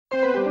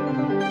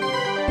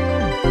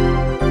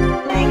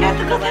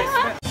とうございま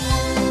す。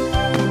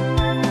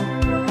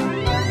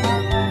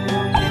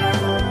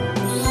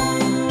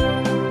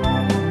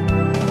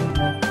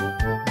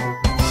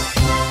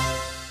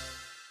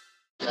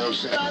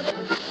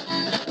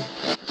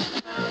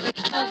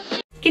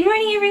Good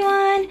morning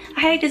everyone!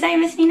 Ohayou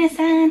gozaimasu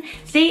minasan!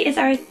 Today is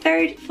our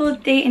third full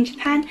day in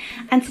Japan,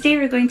 and today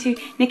we're going to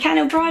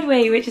Nakano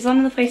Broadway, which is one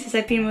of the places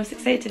I've been most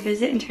excited to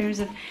visit in terms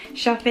of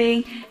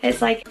shopping.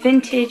 It's like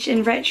vintage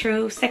and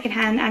retro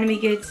secondhand anime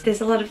goods.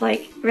 There's a lot of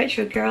like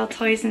retro girl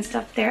toys and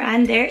stuff there,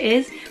 and there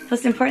is,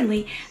 most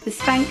importantly, the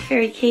Spank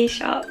Fairy K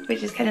shop,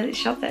 which is kind of the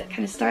shop that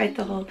kind of started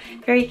the whole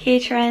Fairy K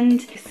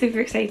trend.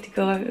 Super excited to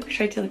go. I've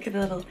tried to look at the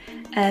little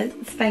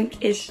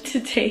Spank-ish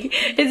today.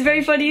 It's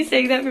very funny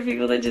saying that for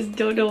people that just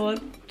don't know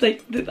what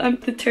like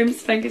the term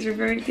Spank is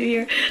referring to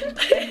here.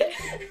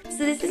 So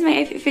this is my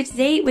outfit for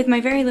today. With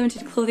my very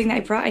limited clothing that I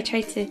brought, I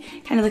tried to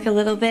kind of look a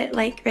little bit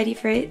like ready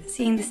for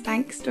seeing the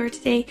Spank store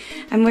today.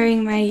 I'm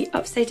wearing my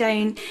upside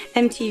down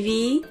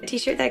MTV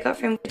t-shirt that I got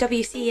from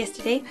WC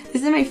yesterday.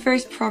 This is my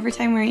first proper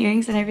time wearing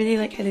earrings, and I really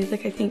like how they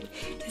look. I think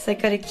it's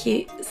like got a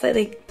cute,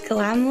 slightly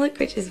glam look,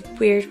 which is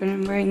weird when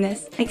I'm wearing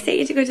this. I'm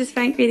excited to go to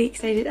Spank, really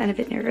excited and a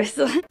bit nervous.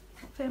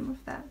 Film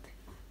of that.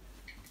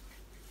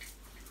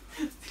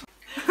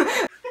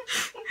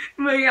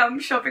 My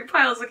shopping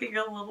pile's looking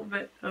a little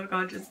bit, oh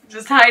god,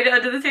 just hide it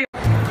under the table.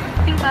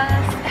 Pink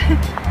bus.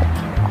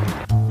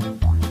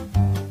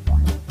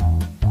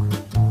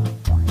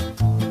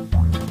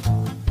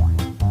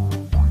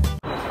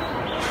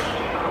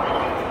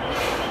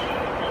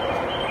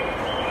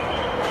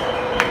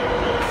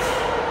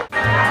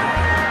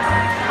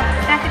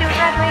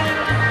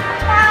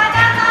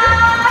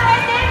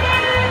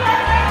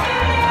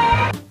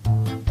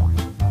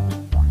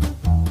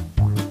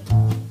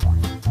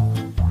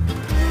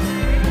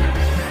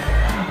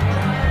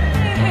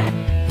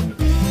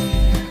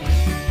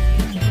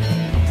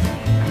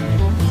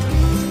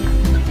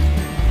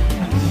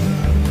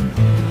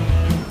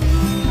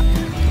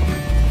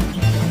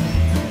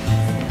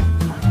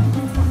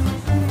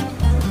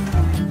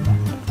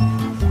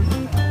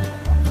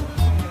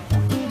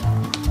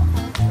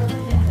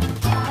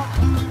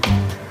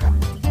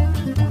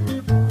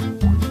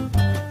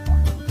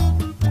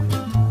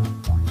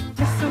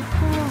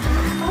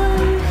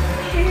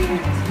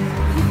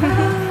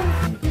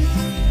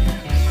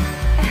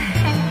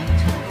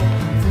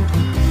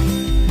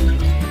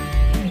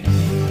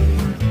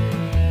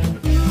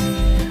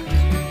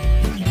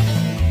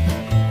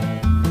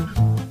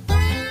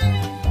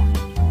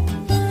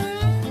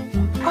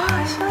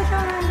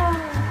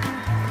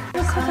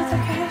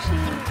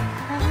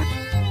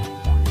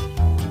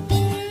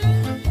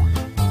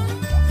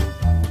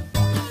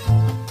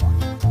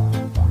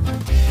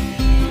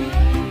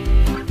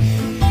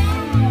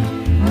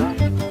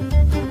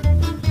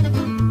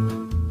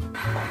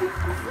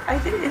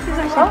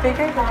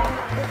 Bigger than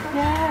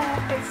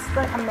yeah, it's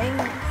like a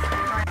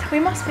maze. We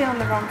must be on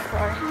the wrong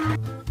floor.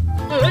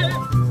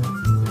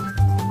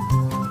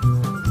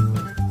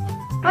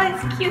 Oh,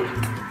 it's cute.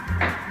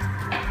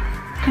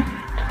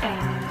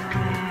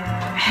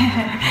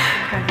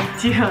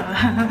 Konnichiwa.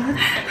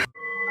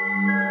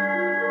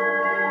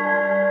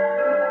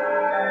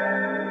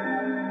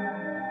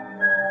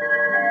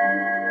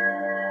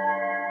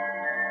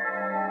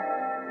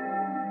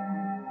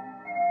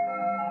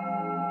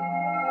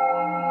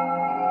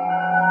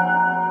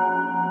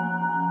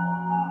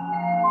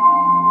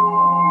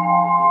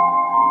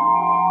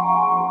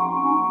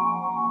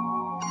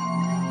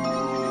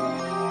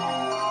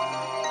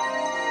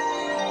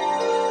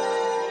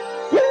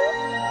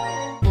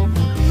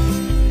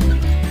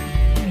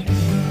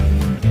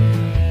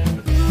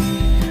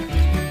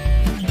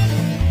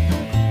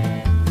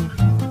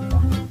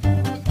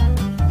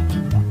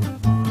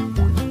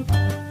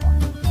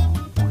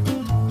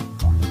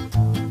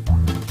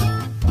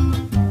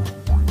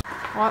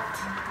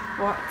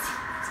 What?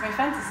 It's my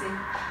fantasy.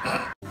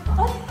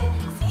 Oh,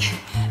 see,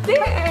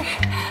 there!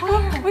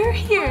 Oh, we're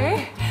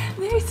here.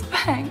 There's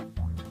Spank.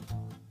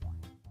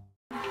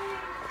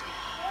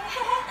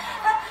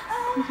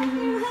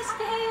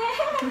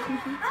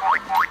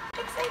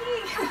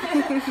 Exciting!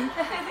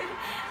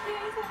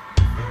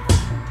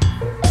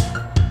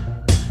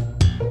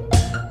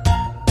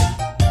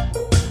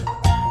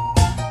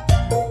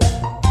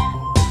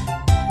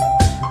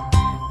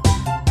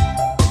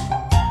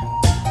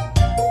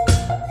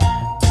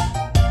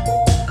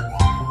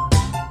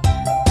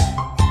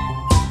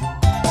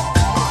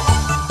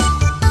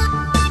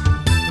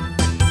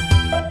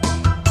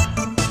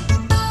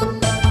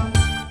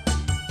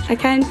 I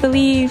can't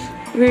believe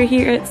we're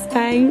here at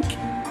Spank.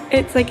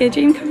 It's like a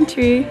dream come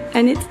true,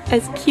 and it's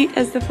as cute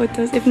as the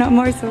photos, if not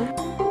more so.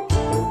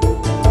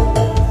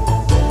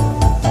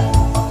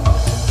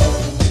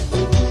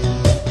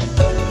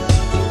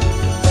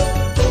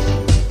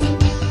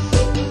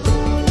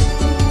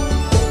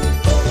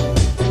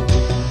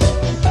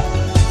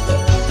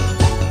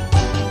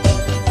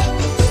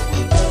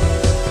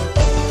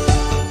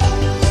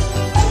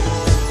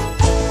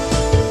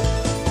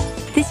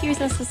 This year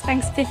is also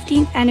Spank's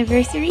 15th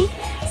anniversary,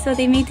 so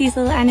they made these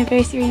little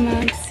anniversary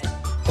mugs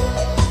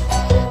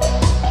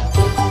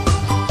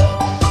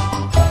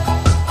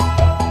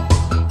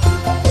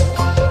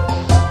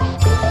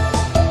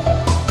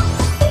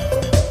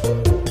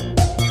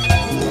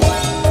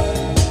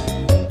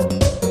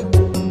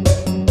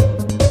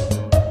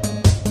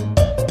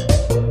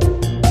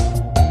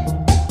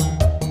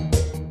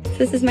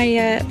this is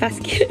my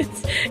basket,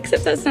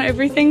 except that's not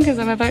everything because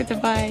I'm about to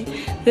buy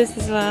this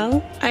as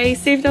well. I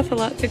saved up a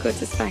lot to go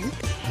to Spank.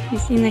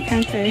 You've seen the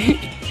counter.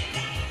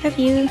 Have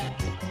you?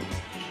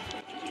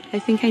 I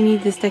think I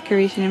need this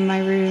decoration in my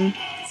room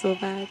so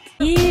bad.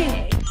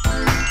 Yeah!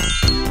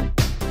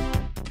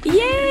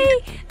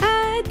 Yay!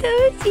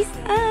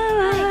 Tavuchi-sama!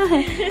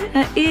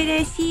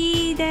 嬉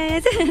しい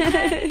です。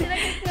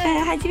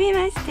はじめ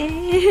まして。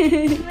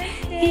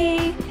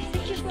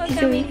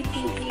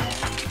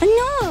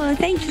No,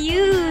 thank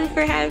you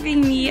for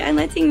having me and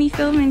letting me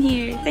film in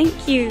here.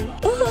 Thank you.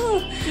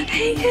 Oh, あ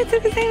りがと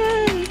うございま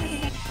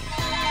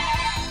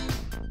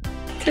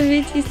す。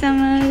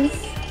Tavuchi-sama's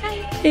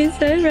is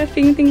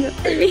wrapping things up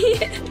for me.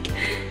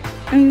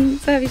 I'm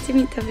so happy to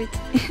meet Tavuchi.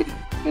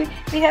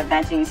 We have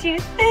matching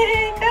shoes.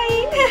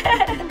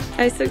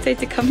 I was so excited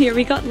to come here.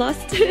 We got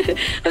lost. I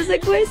was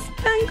like, where's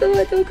Spank?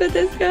 どこ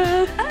ですか?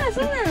 あ、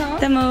そうなの?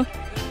 でも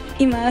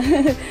今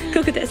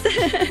ここです。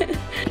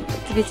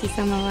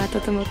Tavuchi-sama はと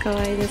ても可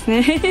愛いですね。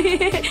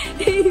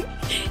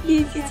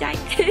いいちっちゃい。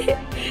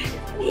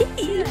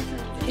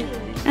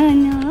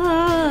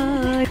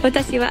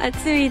私は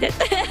暑いです。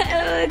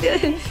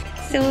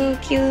So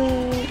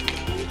cute.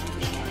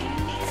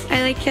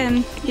 I like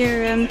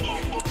your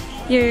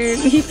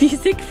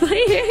music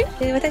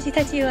player. 私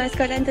たちはス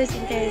コットランド人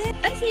です。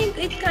I think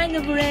it's kind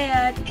of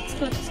rare.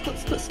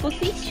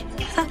 Scottish?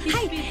 Hi,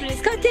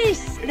 Scottish.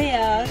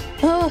 Rare.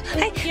 Oh,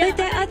 hi.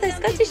 The other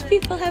Scottish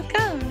people have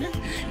come.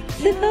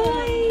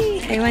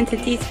 I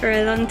wanted these for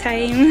a long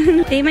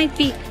time. They might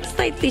be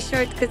slightly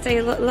short because I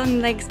have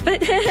long legs,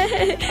 but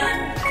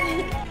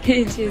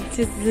it's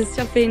just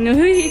shopping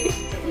away.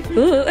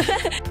 Oh.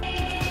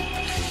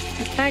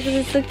 The bags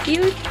are so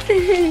cute.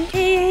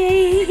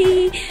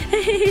 Hey!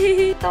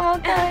 とも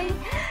かわいい。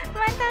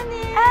またね。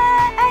あ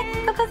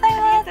りがとうござい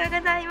ます。ありがとう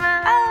ございま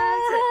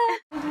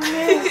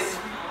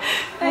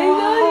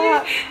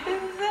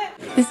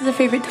す。This is a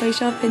favorite toy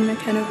shop in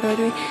Nakano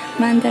Broadway,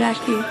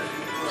 Mandarake.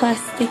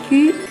 Plastic,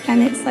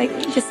 and it's like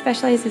just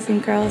specializes in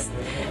girls'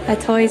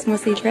 toys,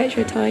 mostly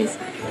retro toys.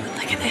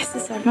 Look at this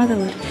is our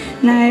motherload.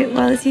 Now,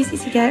 while it's easy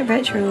to get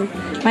retro,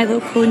 My Little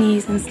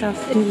Ponies and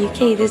stuff in the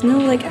UK, there's no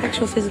like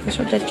actual physical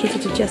shop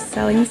dedicated to just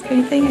selling this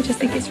kind of thing. I just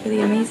think it's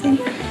really amazing.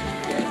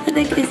 But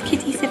look at this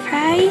kitty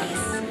surprise.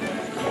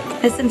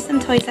 There's some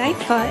toys I've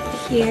got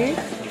here.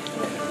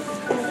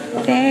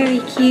 Very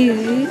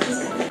cute.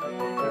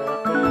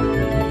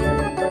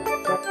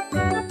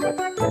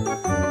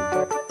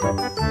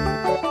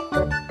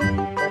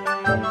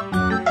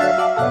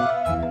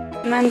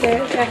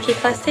 Mandarake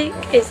plastic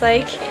is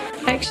like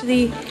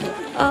actually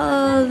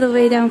all the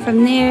way down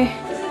from there,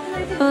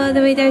 all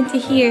the way down to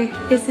here.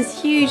 There's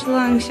this huge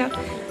long shop,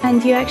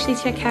 and you actually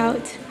check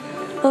out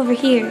over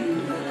here.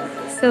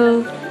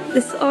 So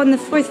this on the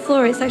 4th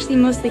floor, it's actually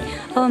mostly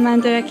all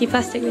Mandarake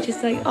plastic, which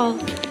is like all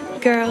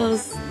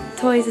girls'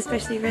 toys,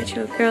 especially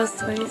retro girls'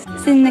 toys.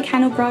 It's in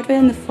Nakano Broadway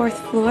on the 4th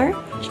floor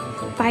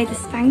by the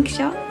Spank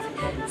shop.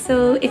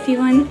 So if you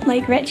want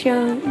like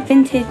retro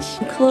vintage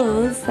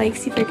clothes, like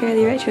super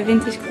girly retro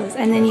vintage clothes,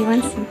 and then you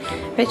want some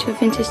retro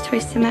vintage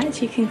toys to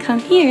match, you can come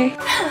here.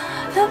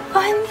 The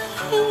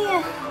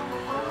bunny!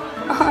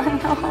 Oh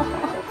no!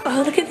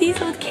 Oh, look at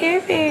these old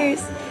Care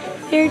Bears.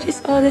 They're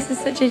just, oh, this is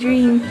such a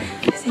dream.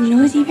 There's a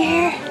nosy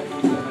bear.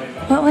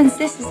 What one's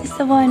this? Is this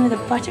the one with a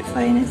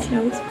butterfly in its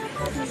nose?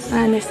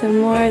 And there's some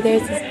more.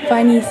 There's this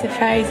bunny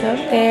surprise up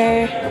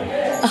there.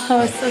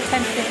 Oh, so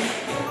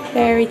tempting.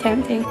 Very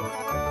tempting.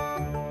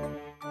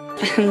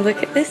 And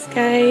look at this,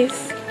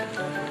 guys.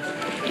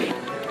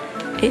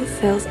 It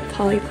sells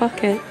Polly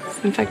Pockets.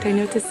 In fact, I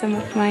noticed some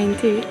of mine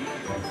too.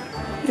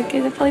 Look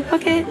at the Polly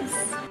Pockets.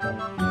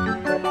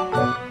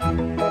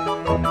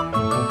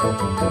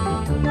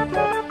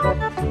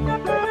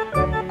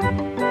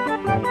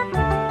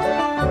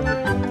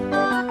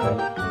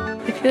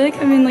 I feel like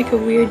I'm in like a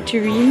weird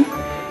dream.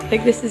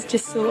 Like this is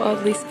just so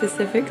oddly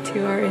specific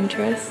to our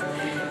interests.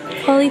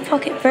 Polly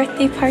Pocket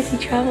birthday party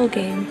travel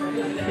game.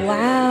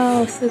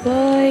 Wow,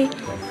 sugoi.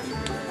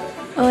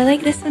 Oh, I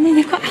like this one. And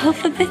they've got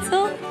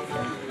alphabetical.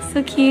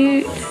 So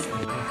cute.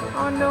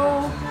 Oh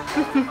no.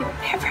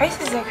 Their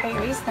prices are quite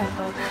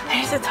reasonable.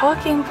 There's a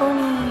talking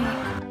pony.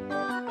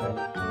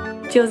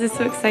 Jules is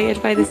so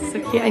excited by this. It's so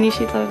cute. I knew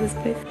she'd love this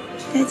place.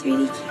 That's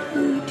really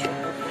cute.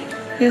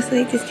 I also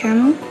like this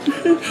camel.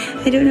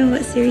 I don't know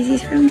what series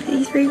he's from, but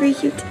he's very, very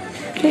cute.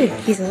 Oh,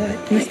 he's a lot.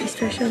 He must be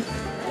special.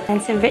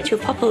 And some retro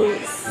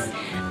popples.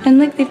 And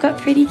look, they've got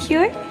Pretty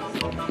Cure.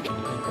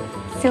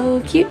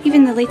 So cute,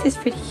 even the latest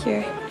Pretty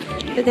Cure.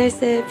 But there's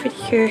the Pretty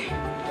Cure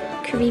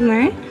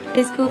creamer.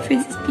 There's Gold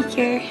Princess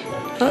Picure.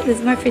 Oh,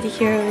 there's more Pretty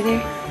Cure over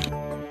there.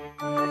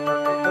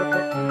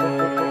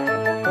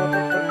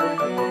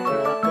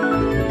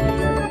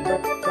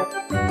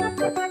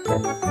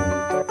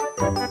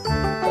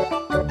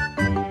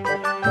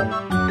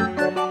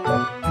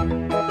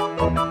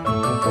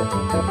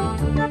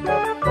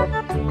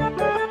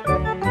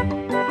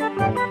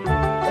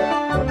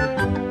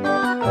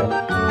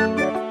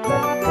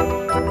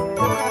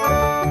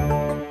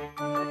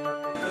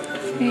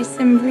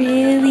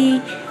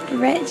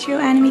 retro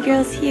anime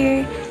girls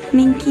here.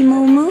 Minky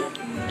Momo,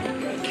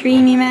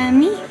 Creamy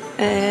Mammy.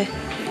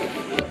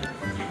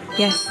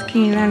 Yes,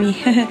 Creamy Mammy.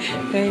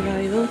 Very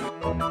valuable.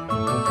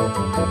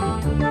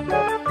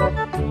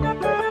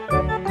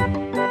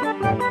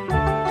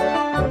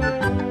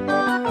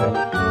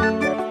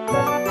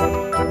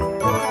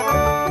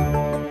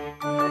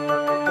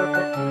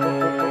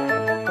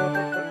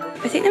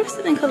 I think there was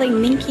something called like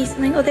Minky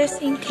something. Oh, there's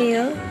Saint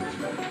Tail.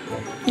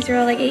 These are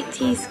all like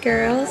 80s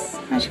girls,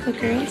 magical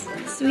girls.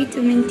 Sweet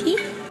and minty.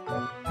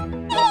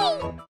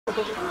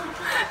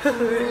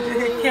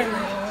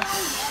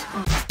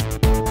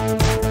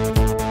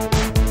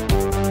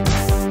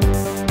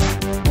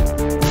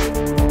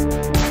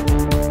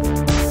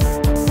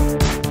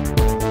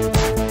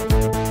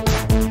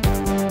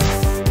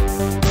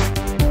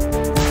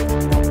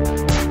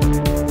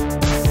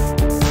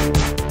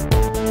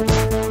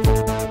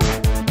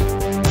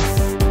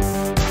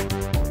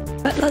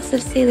 Got lots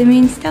of Sailor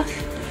Moon stuff.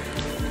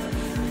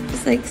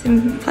 It's like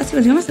some plastic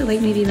ones. They almost look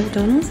like maybe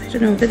McDonald's. I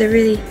don't know, but they're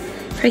really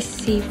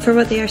pricey for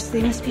what they are, so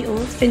they must be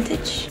old,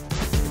 vintage.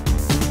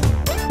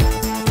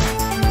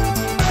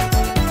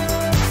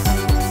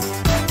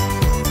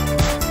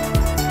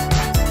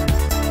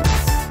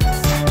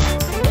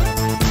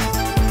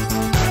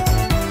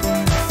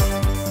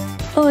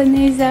 Oh, and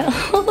there's that.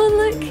 Oh,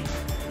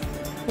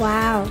 look!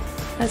 Wow,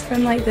 that's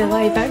from like the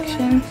live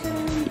action.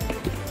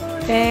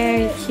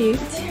 Very cute.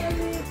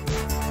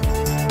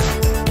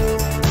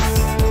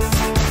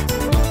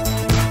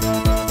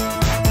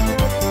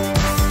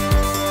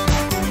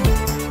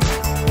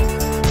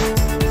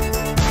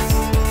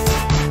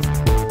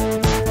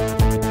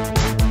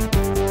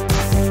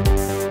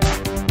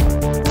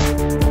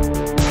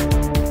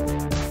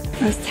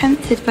 I was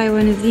tempted by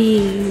one of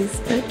these,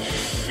 but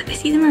I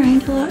see them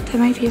around a lot. I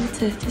might be able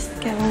to just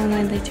get one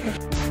online later.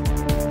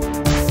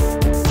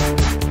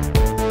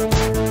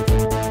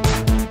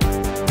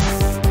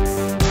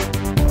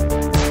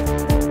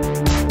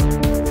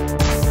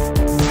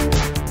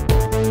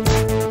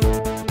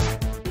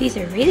 These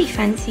are really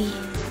fancy.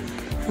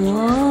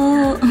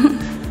 Whoa!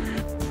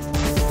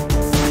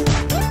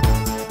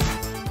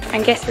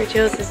 And guess where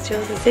Jules is?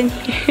 Jules is in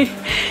here.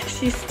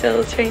 She's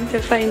still trying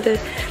to find the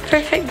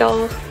perfect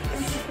doll.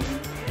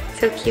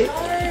 So cute.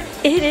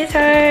 It is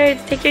hard.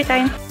 Take your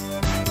time.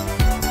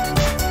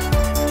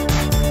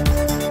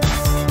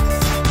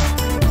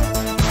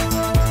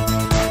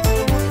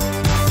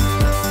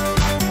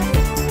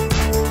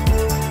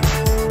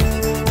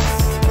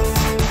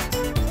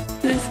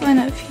 This one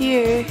up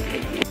here.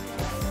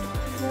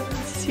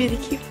 It's really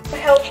cute.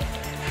 Help!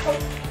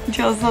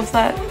 Jules loves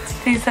that. She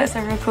thinks that's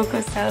a Rococo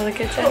style. Look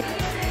at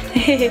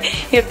it.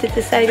 You have to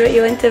decide what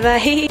you want to buy.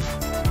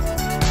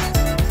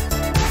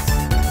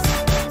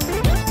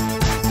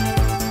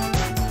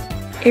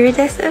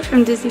 Iridessa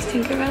from Disney's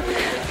Tinkerbell.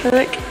 But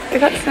look, I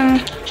got some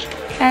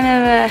kind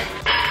of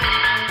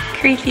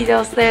creepy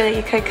dolls there that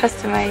you could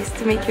customize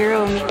to make your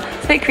own.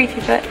 It's a bit creepy,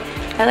 but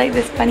I like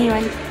this bunny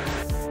one.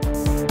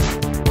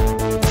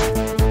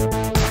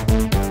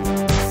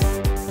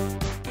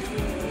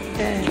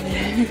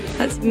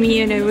 That's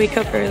me and I wake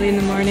up early in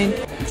the morning.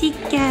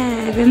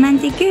 Chica,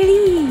 romantic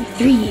girly.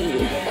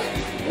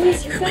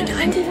 3.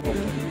 Wonderland.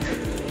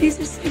 These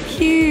are so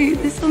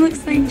cute. This one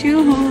looks like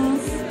jewel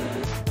holes.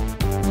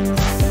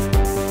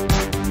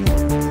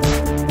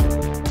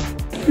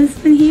 This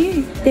one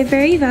here. They're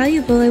very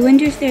valuable. I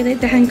wonder if they're like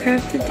the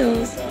handcrafted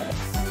dolls.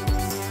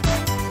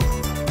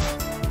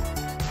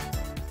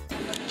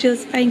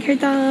 Jill's buying her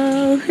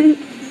doll.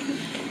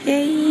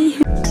 Yay!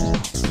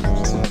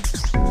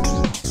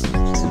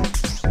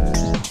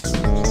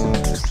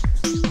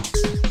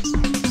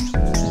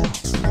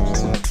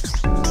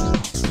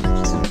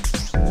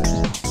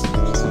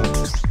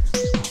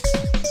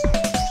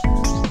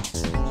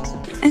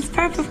 It's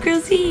Powerpuff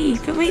Girls Z,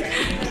 but wait,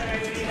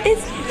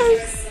 it's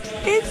us!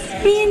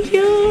 It's me and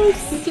Jules!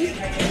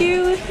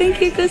 Cute,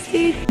 thank you,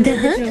 Ghosty!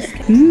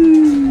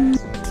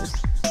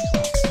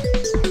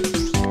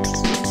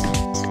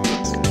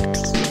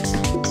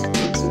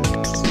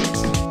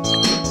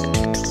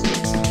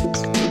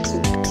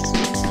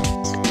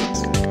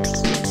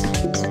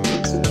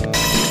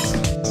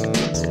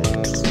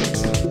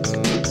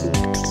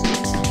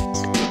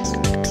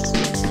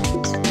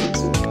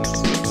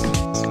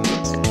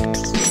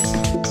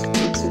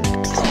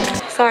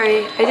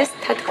 Sorry, I just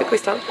had to quickly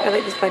stop. I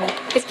like this bunny.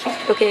 It's cute.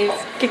 Okay,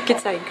 it's good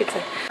sign, good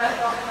sign.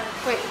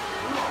 Wait,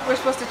 we're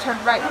supposed to turn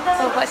right.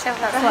 So watch out,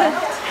 that's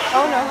left.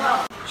 Oh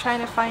no. Trying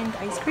to find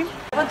ice cream.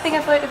 One thing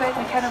I've learned about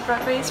Nakano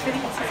Broadway is really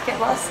easy to get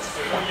lost.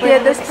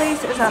 Yeah, this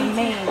place is a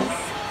maze.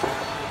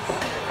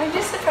 I'm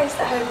just surprised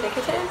at how big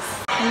it is.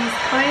 And it's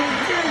quite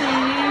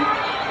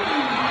Girly.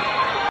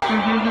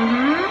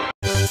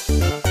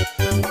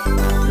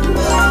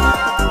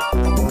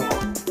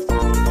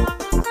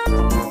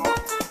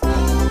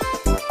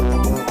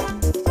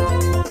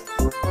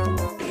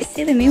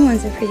 The main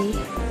ones are pretty,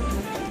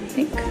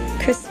 like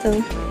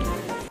crystal.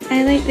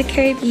 I like the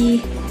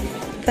Kirby,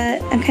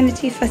 but I'm kind of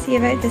too fussy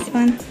about this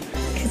one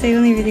because I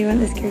only really want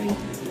this Kirby.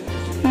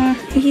 Oh,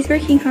 he's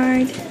working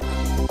hard.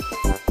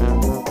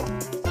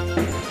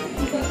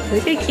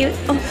 Those are cute.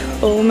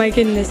 Oh my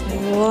goodness,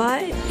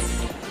 what?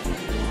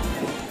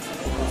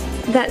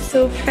 That's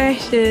so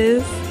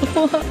precious.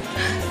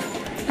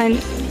 And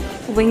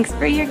wings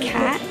for your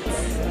cat.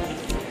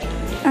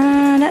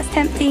 That's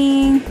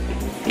tempting.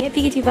 Yeah,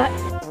 Pikachu butt.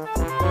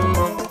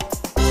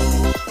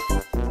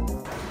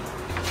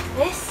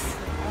 This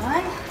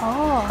one.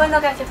 Oh.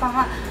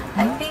 Gachapon,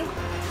 I think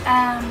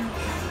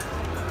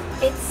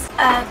it's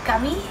a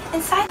gummy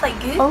inside, like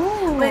goo,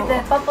 with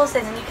the bubbles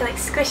in, and you can like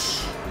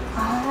squish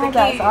the goo.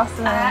 That's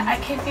awesome. I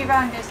could be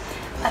wrong. There's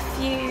a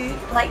few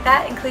like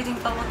that, including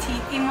bubble tea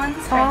theme ones.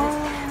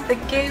 The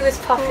goo was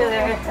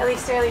popular, at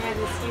least earlier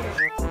this year.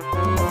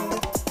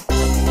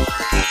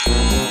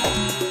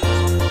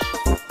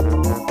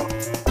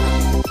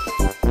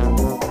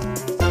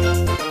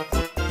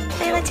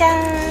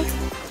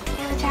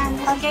 Layla-chan,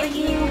 I'll get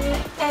you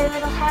a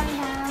little hammy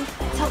ham.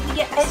 So we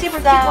get a super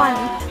cute one.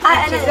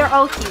 And They're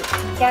all cute.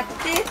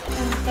 Gachapon.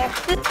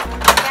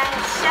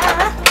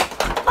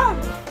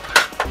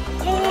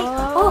 Yay!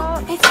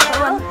 Oh, it's that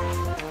one.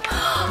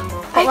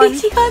 I think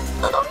she got a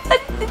little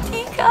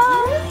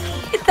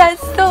Mandarake.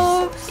 That's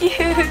so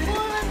cute.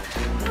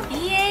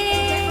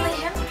 Yay!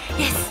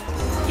 Yes,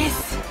 yes.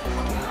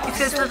 It's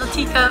this little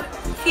teacup.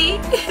 See?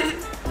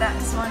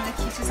 That's one of the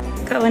cutest.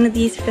 Got one of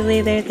these for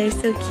Layla. They're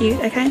so cute.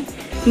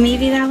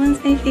 Maybe that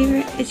one's my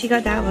favorite, but she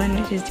got that one,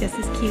 which is just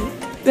as cute.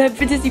 The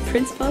Disney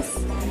Prince bus.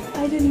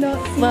 I did not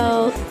see.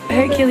 Well,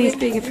 Hercules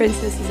being a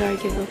princess is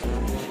arguable.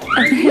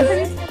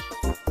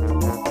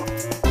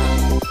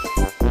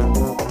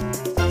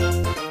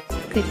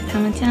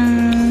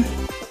 Gachapon-chan.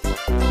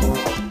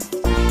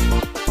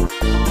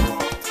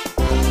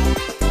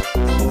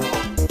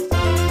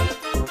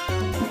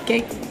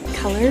 Get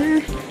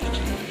color.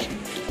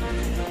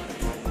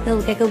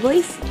 Little gecko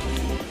boys.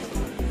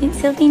 And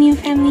Sylvanian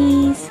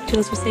families.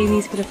 Jules was saying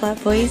these were the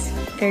flat boys.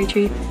 Very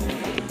true.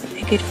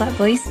 They're good flat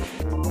boys.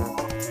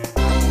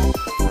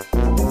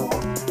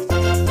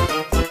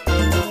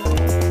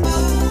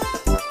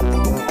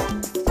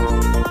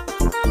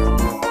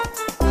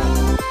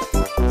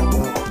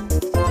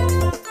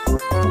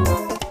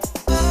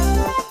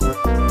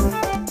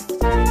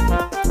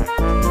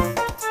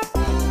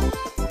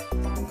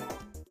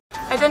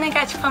 I've done a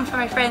Gachapon for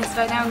my friends,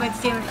 but now I'm going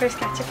to do my first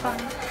Gachapon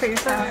for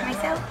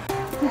myself.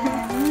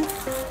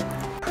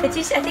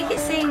 I think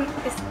it's saying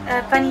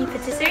bunny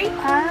patisserie,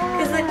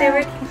 because look, they're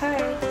working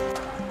hard.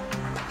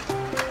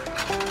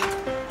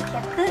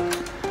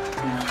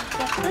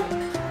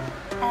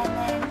 And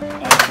then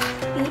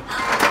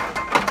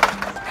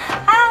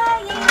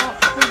yay!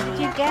 What did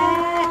you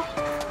get?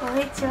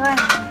 Which one?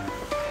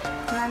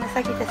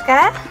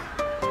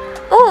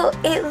 Oh,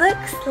 it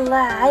looks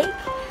like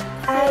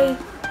I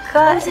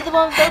got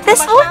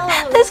this one.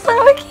 This one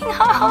working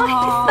hard.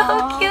 It's so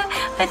cute.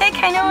 But I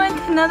kind of want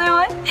another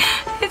one.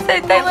 I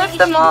love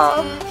them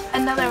all.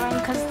 Another one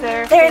because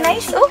they're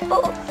nice.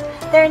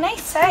 They're a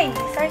nice size,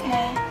 aren't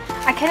they?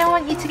 I kind of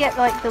want you to get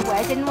like the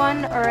wedding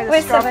one or the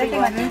Where's the strawberry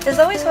wedding one? There's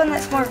always one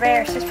that's more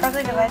rare, so it's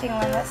probably the wedding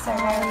one that's so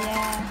rare.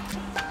 Yeah.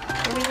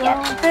 Here we go.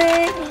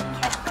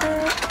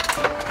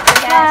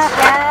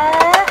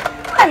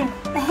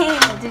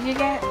 What did you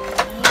get?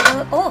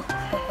 Oh,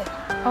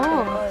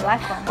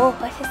 black one. Oh,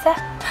 what is that?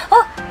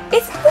 Oh,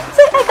 it looks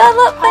like I got a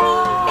little bunny.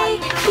 Hey,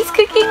 he's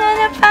cooking on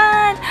a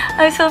pan.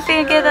 I was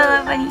hoping I'd get a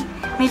little bunny.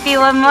 Maybe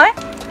one more?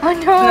 Oh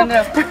no.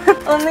 No.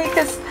 Only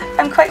because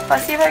I'm quite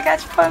fussy about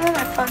Gachapon and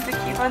I found a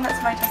cute one.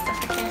 That's my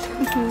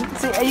justification.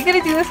 So are you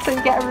going to do this till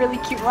you get a really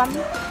cute one?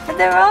 But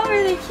they're all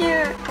really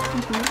cute.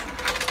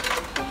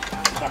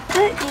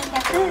 Pink.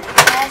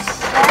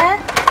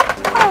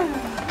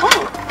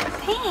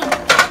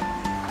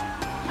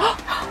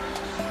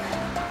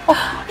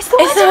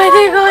 It's the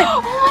wedding one.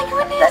 Oh my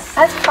goodness.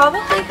 That's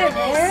probably the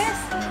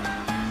rarest.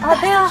 Oh,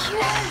 they're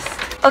cutest.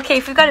 Okay,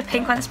 if we've got a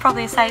pink one, it's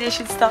probably a side I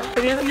should stop.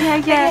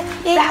 Yeah.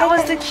 That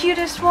was the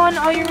cutest one.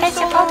 Oh, you're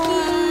so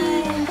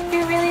lucky.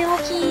 You're really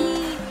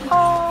lucky.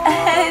 Oh,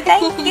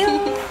 thank you.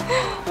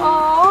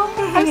 Oh,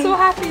 I'm so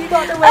happy you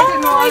got the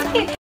wedding one.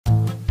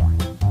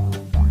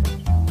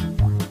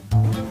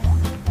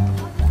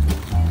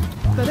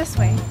 Go this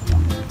way.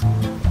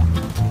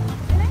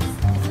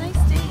 It's a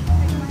nice day.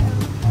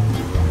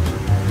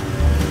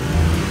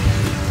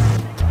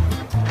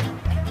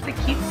 It's a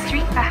cute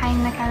street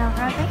behind Nakano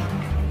Broadway.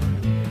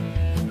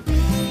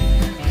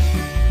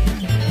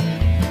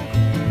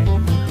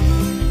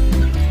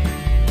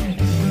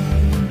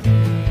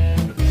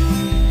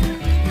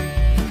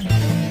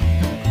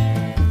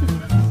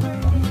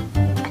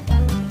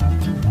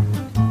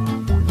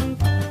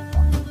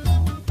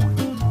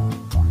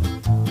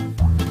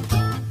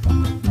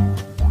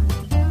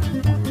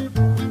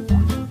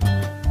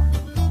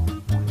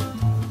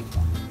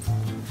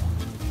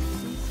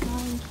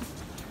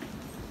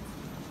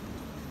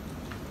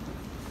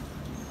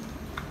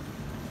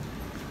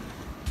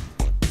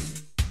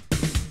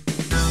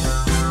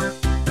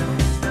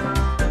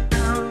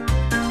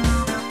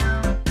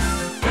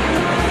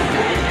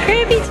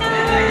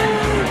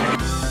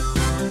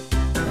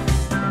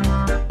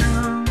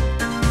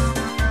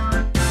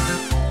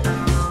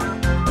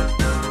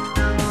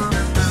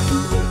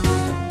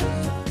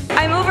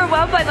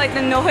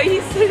 the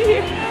noise in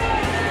here.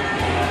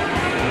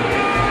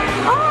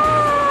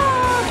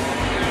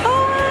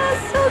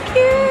 So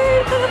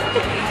cute!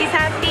 He's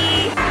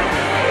happy.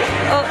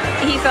 Oh,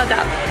 he fell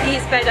up.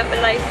 He's fed up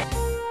with life.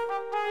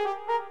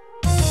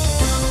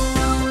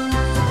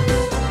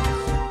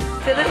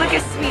 They look like a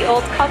sweet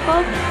old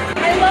couple.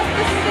 I love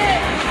the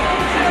stick.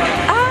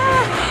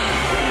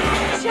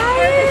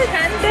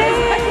 Giant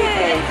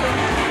stick.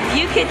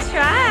 You could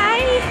try.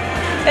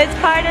 It's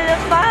part of the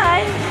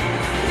fun.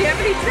 Do you have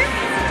any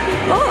tricks?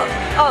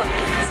 Oh,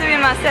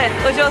 sumimasen.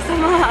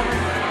 Ojo-sama.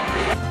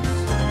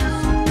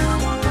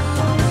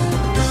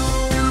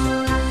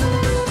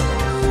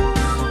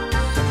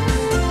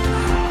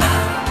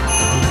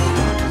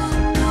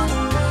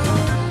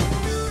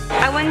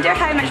 I wonder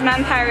how much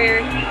manpower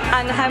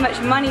and how much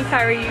money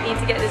power you need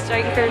to get this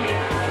giant Kirby.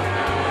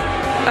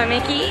 Or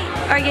Mickey,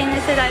 or getting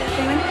this without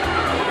human.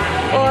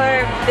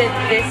 Or the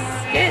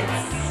biscuits,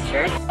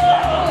 sure.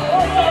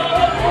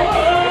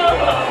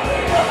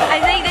 I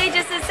think they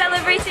just are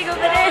celebrating over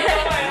there.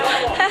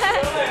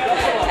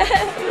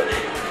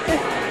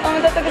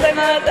 Omedetou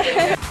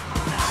gozaimasu.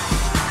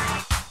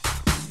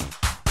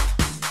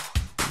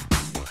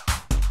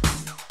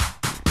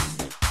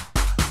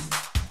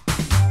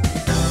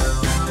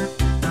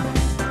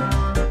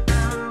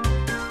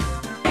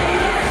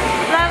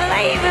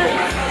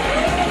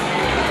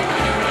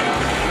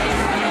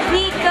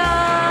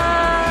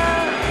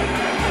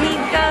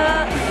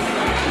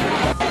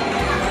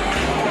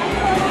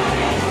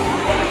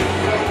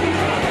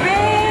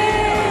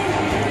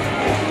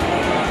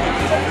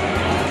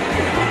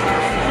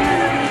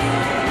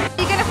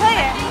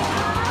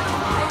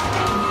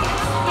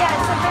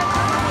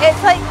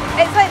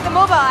 It's like the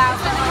mobile app.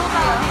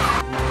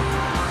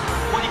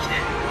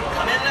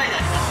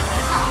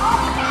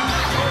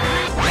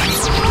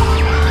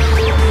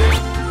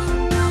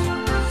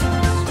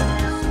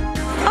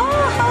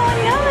 Oh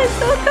no, it's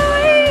so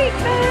cool!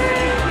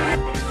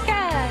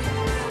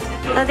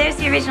 Yeah. Oh, there's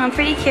the original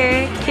Pretty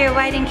Cure, Cure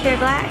White and Cure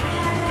Black.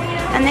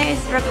 And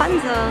there's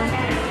Rapunzel.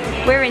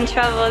 We're in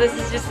trouble, this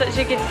is just such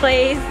a good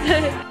place.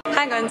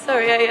 Hang on,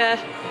 sorry,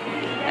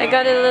 I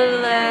got a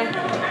little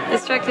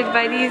distracted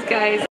by these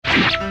guys.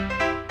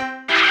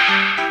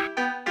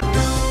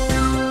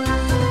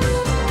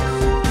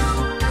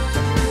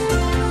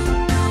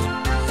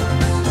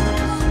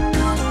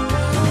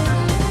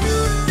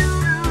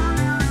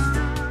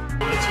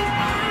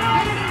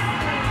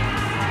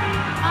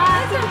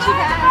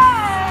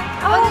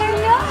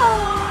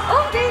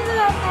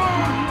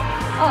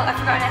 Oh, I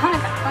forgot it.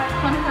 Hanukkah.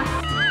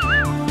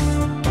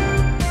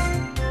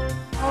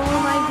 Oh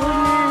my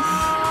goodness.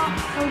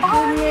 Oh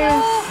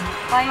goodness.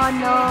 Oh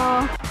no.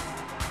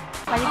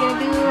 What are you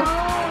gonna do?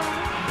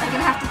 Are you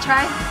gonna have to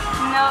try?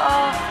 No.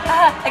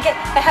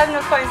 I have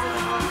no coins in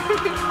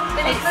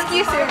the box.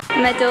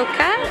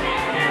 Madoka.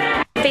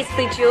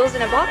 Basically jewels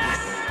in a box.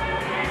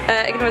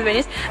 Ignore the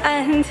menus.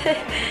 And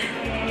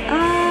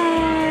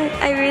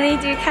I really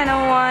do kind of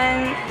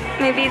want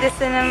maybe the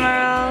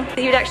Cinnamoroll.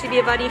 He would actually be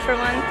a buddy for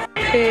one.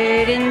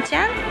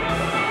 Purin-chan.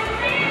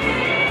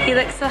 He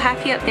looks so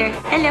happy up there.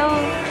 Hello,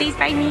 please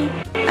buy me.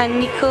 And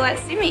Nico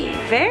Atsumi.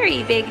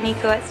 Very big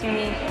Nico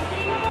Atsumi.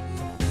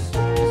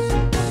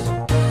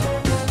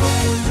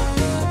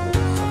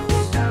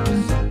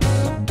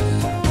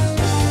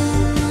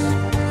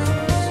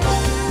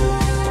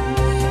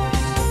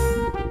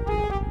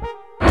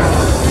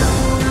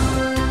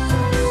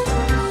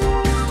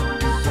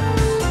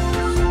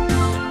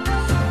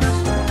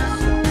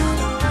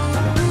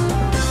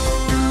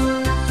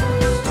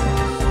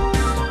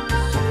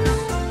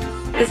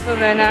 This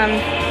woman,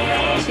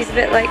 she's a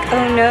bit like,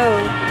 oh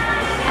no,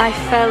 I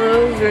fell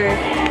over.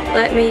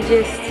 Let me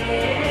just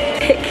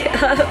pick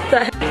up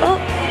that. Oh,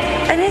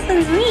 and this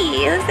one's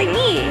me. It looks like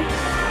me.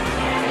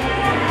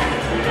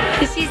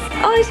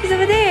 She's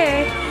over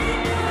there.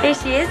 There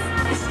she is.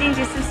 She's doing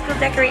some school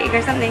decorating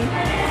or something.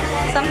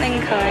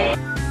 Something kawaii.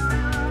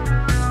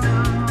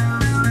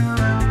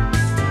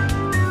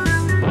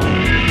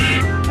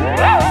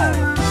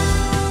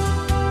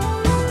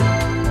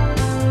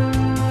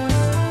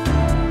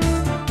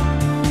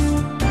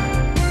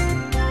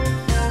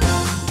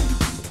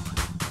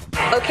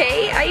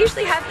 Okay, I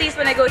usually have these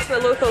when I go to a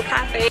local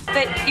cafe,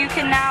 but you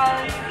can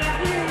now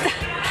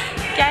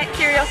get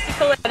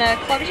Curiosical on a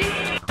club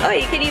machine. Oh,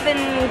 you can even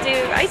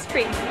do ice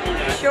cream.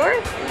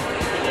 Sure?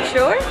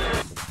 Sure?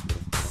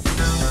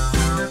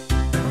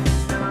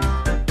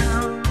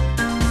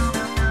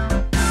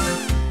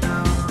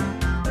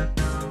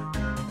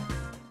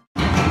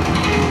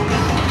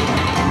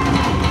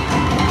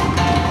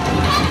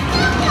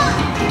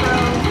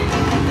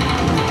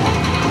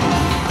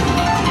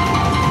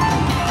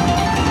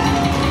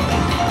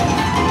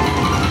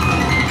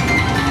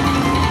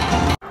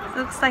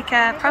 Like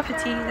a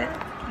property that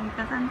can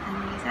go on, and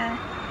there's a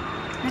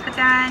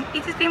Neko-chan.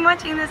 He's just been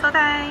watching this whole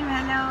time.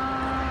 Hello.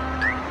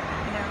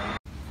 Hello.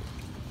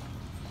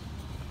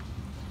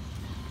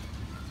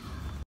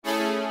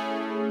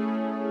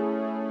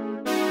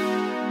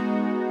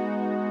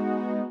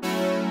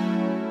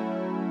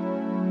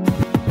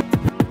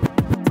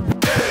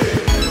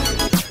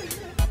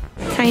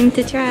 Time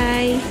to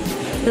try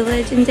the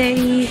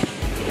legendary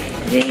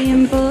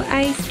rainbow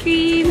ice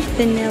cream.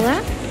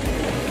 Vanilla,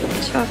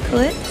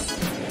 chocolate,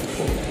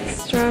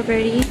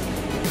 strawberry,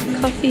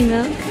 coffee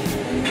milk,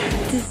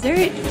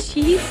 dessert,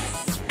 cheese,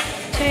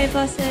 cherry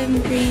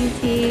blossom, green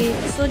tea,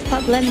 soda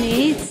pop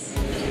lemonades.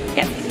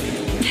 Yep.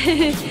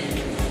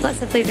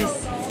 Lots of flavors.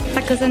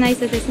 Tacos are nice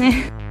です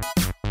ね。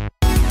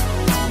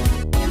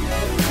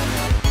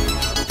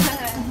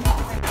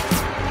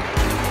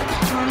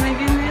Oh my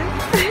goodness.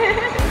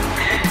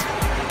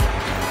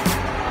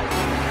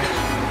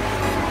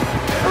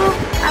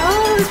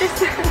 Oh,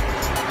 this.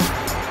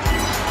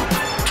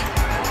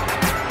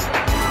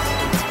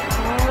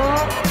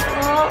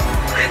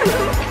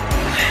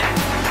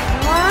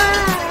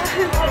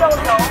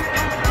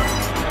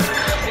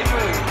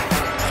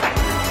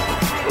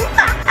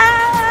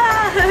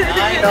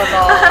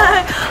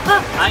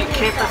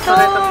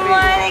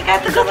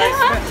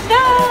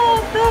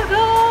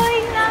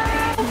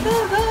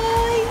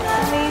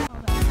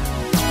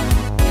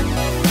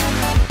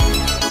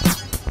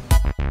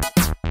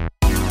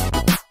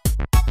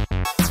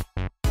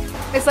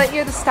 It's like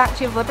you're the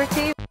Statue of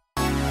Liberty. It's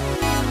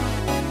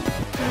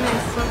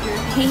so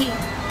good.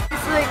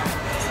 It's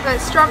like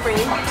strawberry,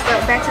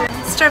 but better.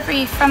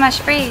 Strawberry fromage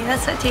frais,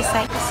 that's what it tastes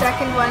like. The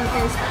second one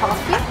is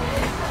coffee.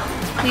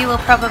 We will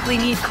probably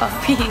need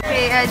coffee.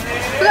 Okay, I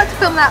forgot to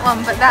film that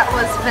one, but that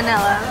was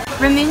vanilla.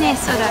 Ramune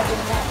soda.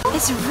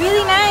 It's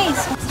really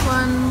nice. This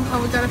one,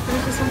 oh, we gotta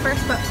finish this one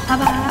first, but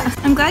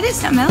I'm glad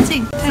it's not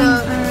melting.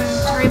 so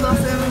cherry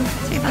blossom.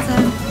 Cherry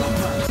blossom.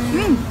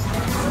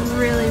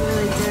 Really,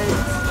 really good.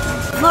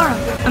 Floral.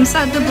 I'm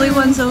sad the blue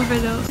one's over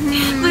though.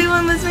 Blue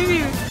one was my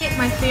favorite.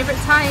 My favorite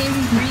time,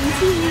 green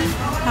tea.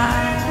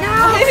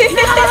 No!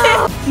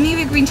 Me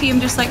with green tea,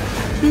 I'm just like,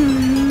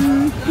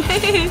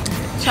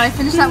 Shall I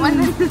finish that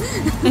one?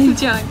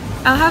 Enjoy.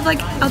 I've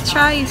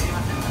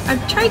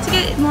tried to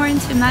get more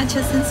into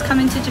matcha since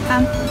coming to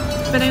Japan,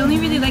 but I only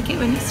really like it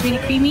when it's really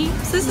creamy,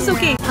 so this is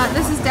okay.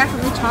 This is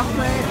definitely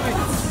chocolate.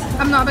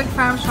 I'm not a big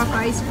fan of chocolate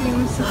ice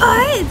cream. So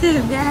What?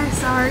 yeah,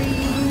 sorry.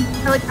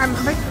 I'm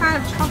a big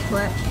fan of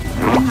chocolate.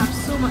 I have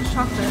so much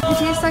chocolate. It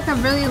tastes like a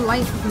really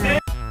light vanilla.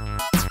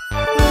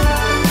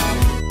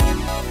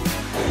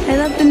 I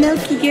love the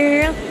milky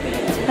girl.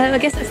 I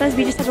guess it says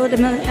we just have a lot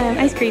of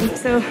ice cream,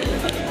 so.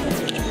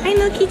 Hi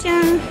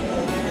Milky-chan.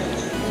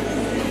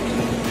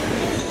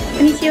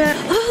 Konnichiwa.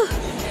 Oh,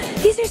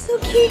 these are so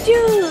cute,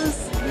 Jules.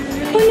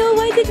 Oh no,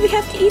 why did we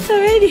have to eat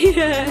already?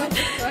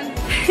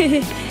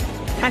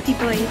 Happy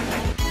boy.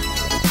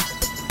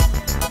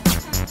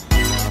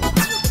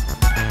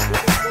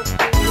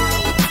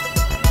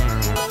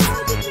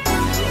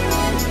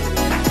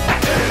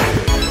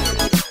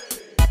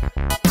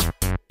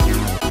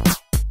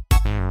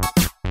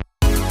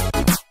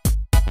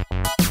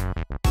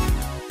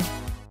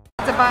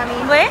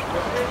 Where?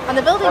 On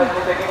the building.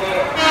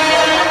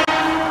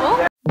 Oh.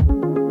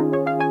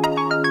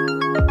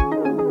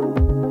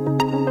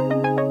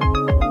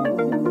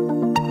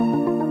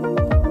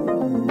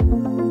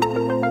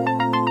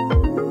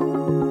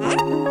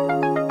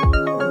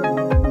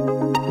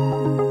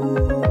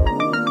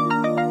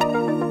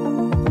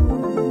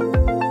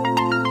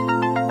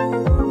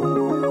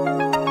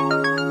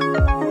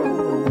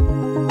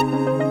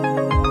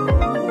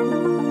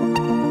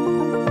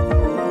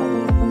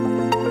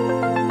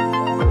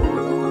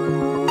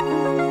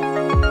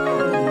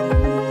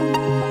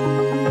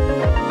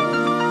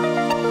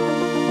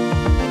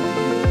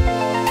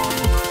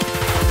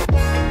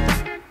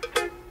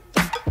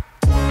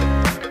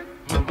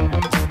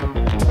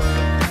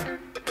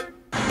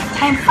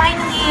 I'm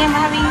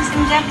having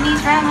some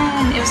Japanese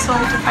ramen. It was so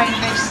hard to find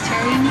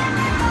vegetarian.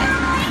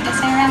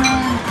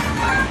 Ramen.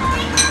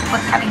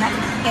 What's having that?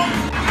 Yay.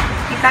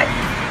 We got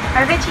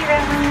our veggie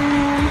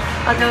ramen.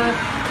 Although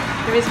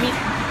there is meat,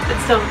 but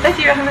still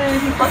veggie ramen.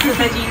 Lots of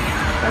veggie.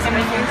 Lots of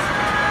veggies.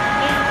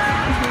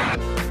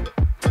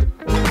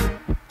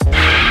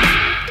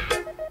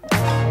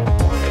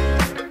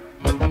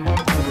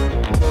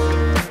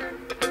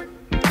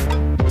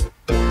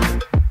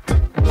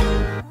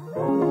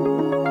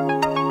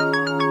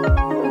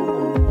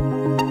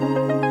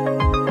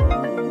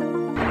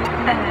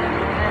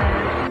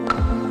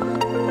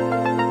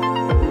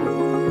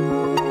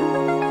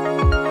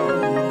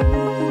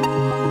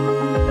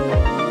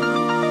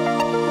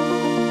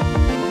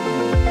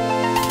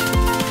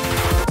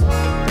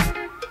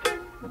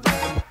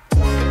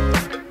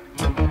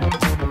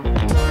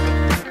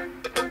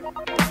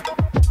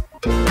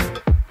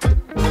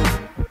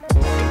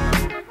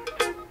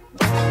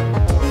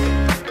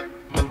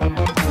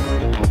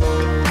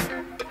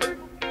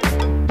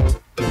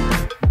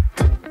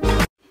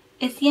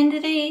 It's the end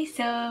of the day,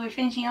 so we're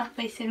finishing off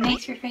with some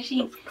nice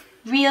refreshing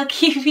real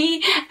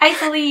kiwi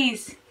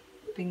isoles.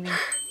 Bing bing.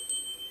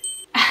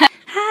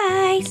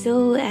 Hi!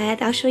 So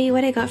I'll show you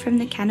what I got from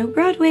Nakano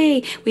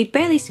Broadway. We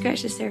barely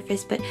scratched the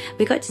surface, but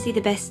we got to see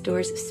the best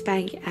stores of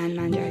Spank and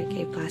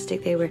Mandarake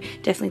plastic. They were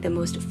definitely the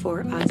most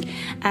for us.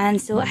 And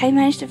so I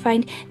managed to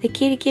find the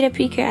Kira Kira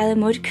Precure a la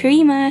Mode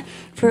Karima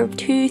for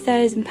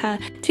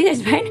 £2,000,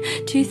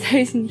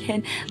 2,000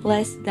 yen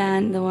less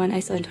than the one I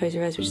saw in Toys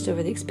R Us, which is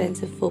over the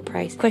expensive full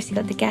price. Of course, you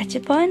got the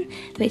Gachapon,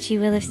 which you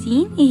will have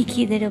seen. A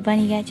cute little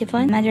bunny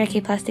Gachapon.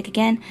 Mandarake plastic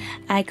again.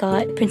 I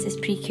got Princess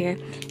Precure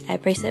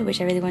bracelet, which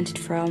I really wanted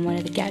from one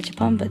of the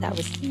Gachapon, but that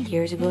was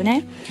years ago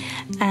now.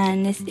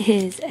 And this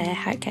is a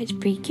Heart Catch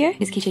Precure.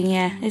 This keychain,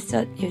 yeah,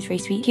 it was very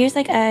sweet. Here's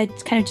like a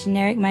kind of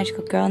generic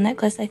magical girl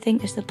necklace. I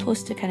think they're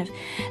supposed to kind of,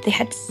 they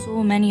had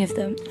so many of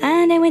them.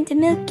 And I went to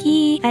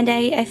Milky, and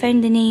I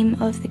found the name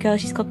of the girl.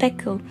 She's called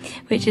Peko,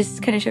 which is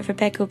kind of short for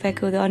Peko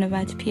Peko, the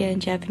onomatopoeia in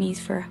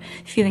Japanese for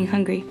feeling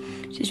hungry,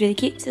 which is really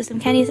cute. So some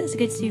candies, that's a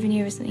good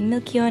souvenir with something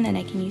milky on, and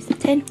I can use the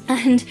tin.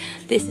 And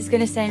this is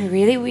gonna sound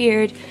really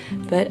weird,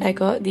 but I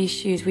got these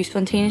shoes. We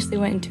spontaneously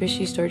went into a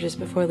shoe store just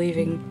before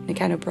leaving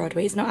Nakano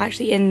Broadway. It's not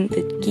actually in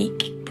the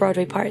Geek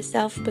Broadway part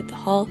itself, but the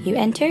hall you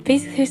enter.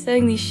 Basically, they're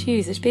selling these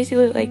shoes. It's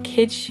basically like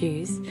kids'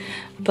 shoes,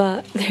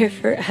 but they're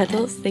for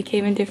adults. They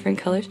came in different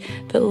colours,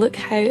 but look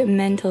how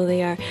mental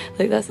they are.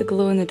 Look, that's a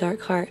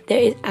glow-in-the-dark heart. There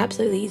is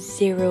absolutely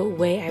zero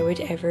way I would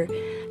ever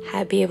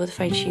be able to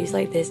find shoes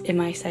like this in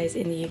my size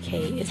in the UK.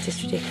 It's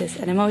just ridiculous,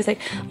 and I'm always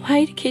like,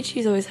 why do kids'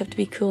 shoes always have to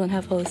be cool and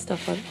have all this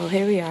stuff on? Well,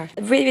 here we are.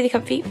 Really, really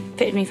comfy.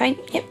 Fitted me fine.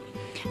 Yep.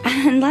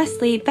 And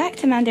lastly, back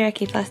to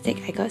Mandarake plastic,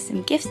 I got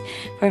some gifts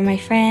for my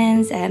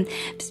friends,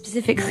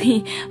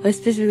 specifically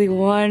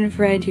one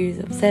friend who's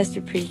obsessed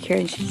with Precure,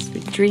 and she just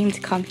would dream to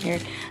come here,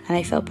 and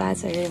I felt bad,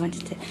 so I really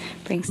wanted to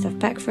bring stuff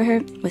back for her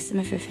with some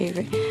of her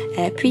favourite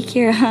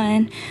Precure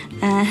on,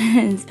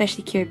 and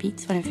especially Cure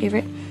Beats, one of my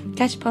favourite,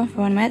 Gachapon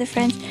for one of my other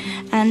friends,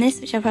 and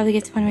this, which I'll probably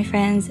give to one of my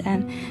friends,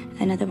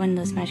 another one of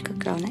those magical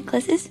girl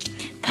necklaces.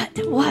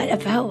 But what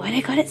about what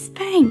I got at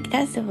Spank?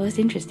 That's the most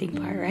interesting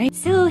part, right?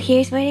 So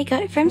here's what I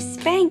got from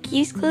Spank,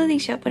 used clothing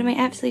shop, one of my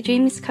absolute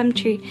dreams come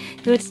true.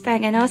 To go to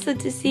Spank and also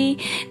to see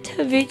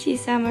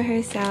Tavuchi-sama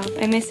herself.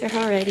 I miss her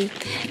already.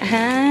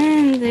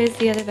 And there's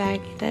the other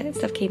bag that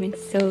stuff came in.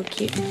 So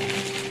cute.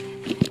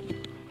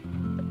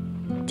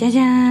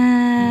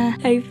 Jaja!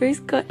 I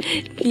first got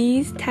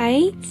these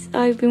tights.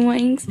 I've been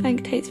wanting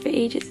Spank tights for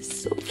ages.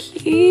 It's so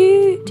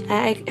cute.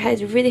 I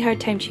had a really hard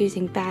time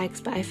choosing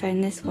bags, but I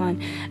found this one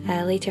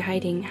later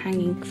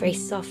hanging very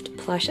soft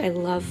plush. I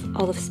love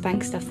all of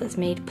Spank stuff that's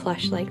made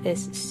plush like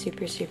this.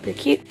 Super, super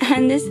cute.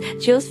 And this,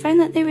 Jules found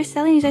that they were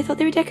selling these. I thought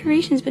they were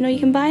decorations, but no, you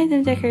can buy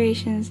them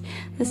decorations.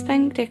 The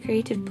Spank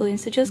decorative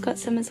balloons. So Jules got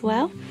some as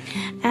well.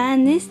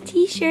 And this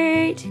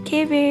t-shirt,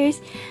 Care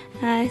Bears.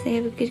 They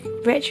have a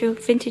good retro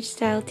vintage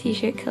style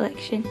t-shirt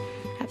collection.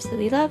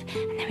 Absolutely love.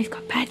 And then we've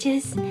got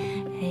badges.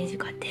 And we've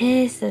got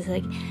this. There's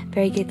like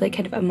very good, like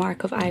kind of a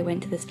mark of I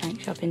went to the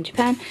Spank shop in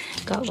Japan.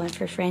 Got one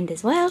for a friend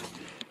as well.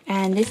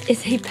 And this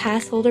is a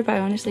pass holder, but I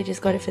honestly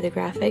just got it for the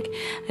graphic.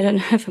 I don't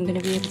know if I'm going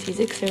to be able to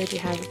use it because I already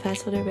have a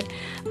pass holder, but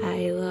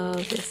I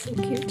love this. So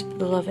cute.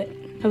 Love it.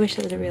 I wish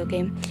it was a real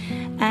game.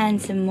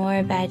 And some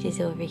more badges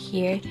over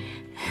here.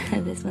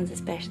 This one's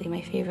especially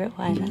my favourite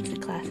one. That's a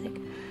classic.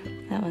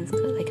 That one's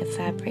got like a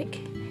fabric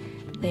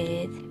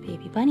with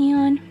baby bunny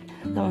on.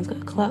 That one's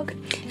got a clock.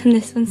 And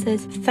this one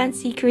says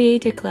Fancy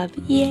Creator Club.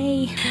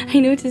 Yay! I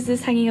noticed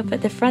this hanging up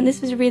at the front.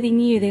 This was really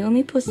new. They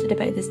only posted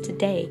about this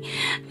today.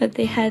 But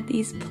they had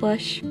these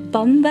plush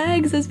bum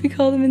bags, as we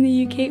call them in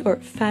the UK, or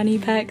fanny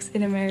packs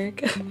in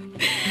America.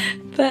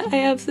 But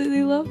I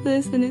absolutely love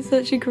this, and it's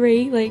such a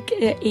great like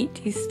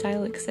 80s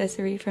style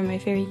accessory for my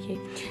fairy cake.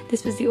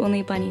 This was the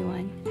only bunny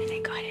one, and I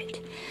got it.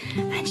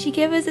 And she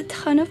gave us a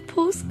ton of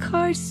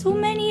postcards, so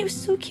many, it was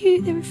so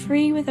cute. They were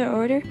free with our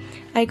order.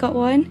 I got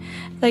one,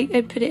 like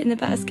I put it in the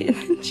basket, and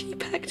then she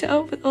packed it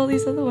up with all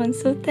these other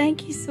ones. So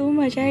thank you so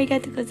much.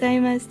 Arigatou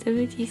gozaimasu,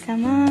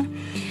 Tavuchi-sama.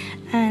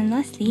 And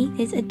lastly,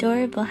 this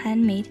adorable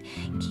handmade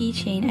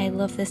keychain. I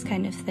love this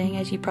kind of thing,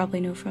 as you probably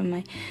know from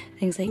my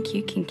things like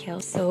Cute Can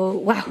Kill. So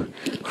wow,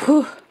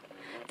 whew.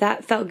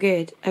 That felt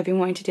good. I've been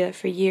wanting to do that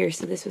for years,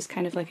 so this was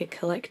kind of like a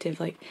collective,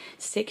 like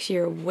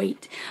 6-year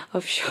wait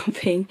of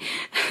shopping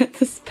at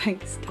the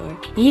Spank store.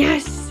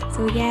 Yes!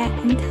 So yeah,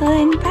 until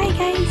then, bye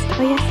guys!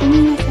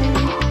 Oyasumi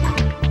nasai!